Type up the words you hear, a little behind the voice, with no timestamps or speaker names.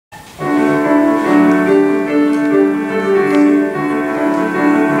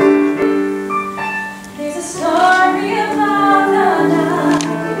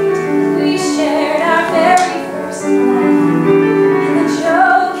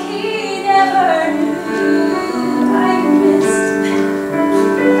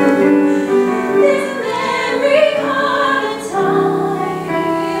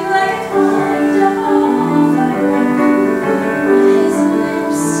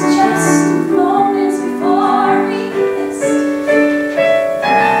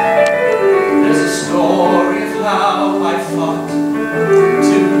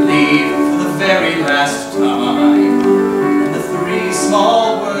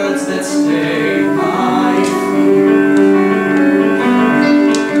violets that stain my feet.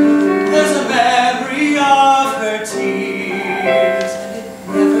 There's a memory of her tears, and it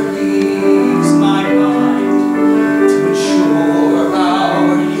never leaves my mind, to ensure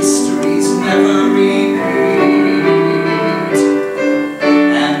our histories never repeat.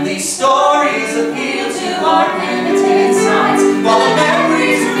 And these stories appeal to our penitent sides, while the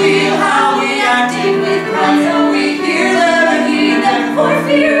memories reveal how we acted with pride. So we hear them and heed them, for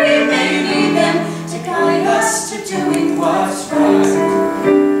fear we may need them to guide us to doing what's right.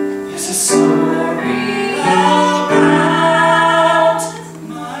 There's a story about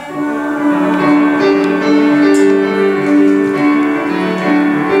my life.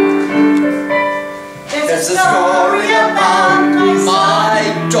 There's a story about my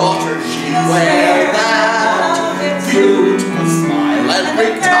daughter. She wears that beautiful smile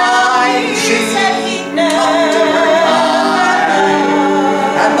every time she comes to her mind.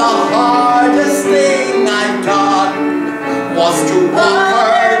 And the hardest thing I've done was to walk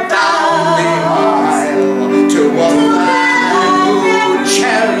her down the aisle to a man who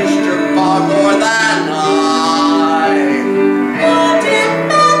cherished her far more than I. What it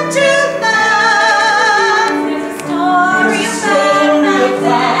meant to love. There's a story about my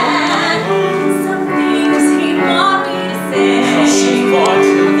dad. Some things he'd want me to say. She wants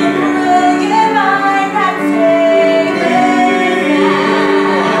to The brilliant mind that faded.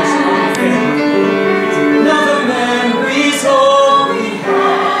 Now the memories all we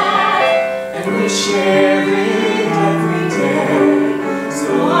have, and we share it every day. So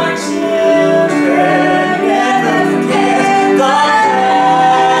our children never forget the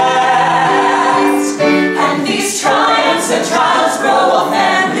past. And these triumphs and trials grow a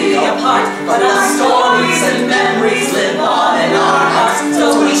family apart, but our stories and memories live on in our hearts. So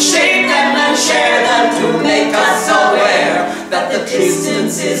we shape them and share them to make us aware that the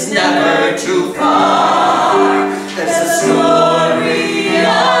distance is never too far. There's a story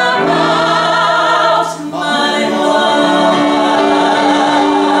about my love.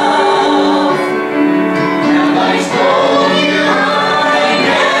 And I told you I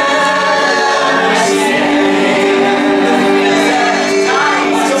never say the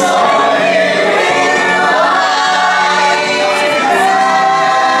times to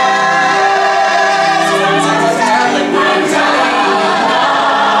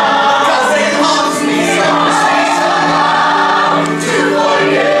cause it haunts me so to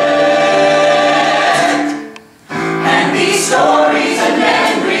forget. And these stories and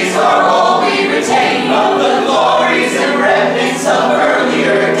memories are all we retain of the glories and remnants of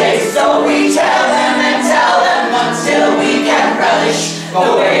earlier days. So we tell them and tell them until we can relish the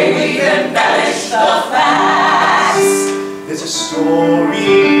way we embellish the facts. There's a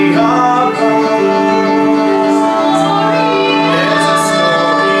story of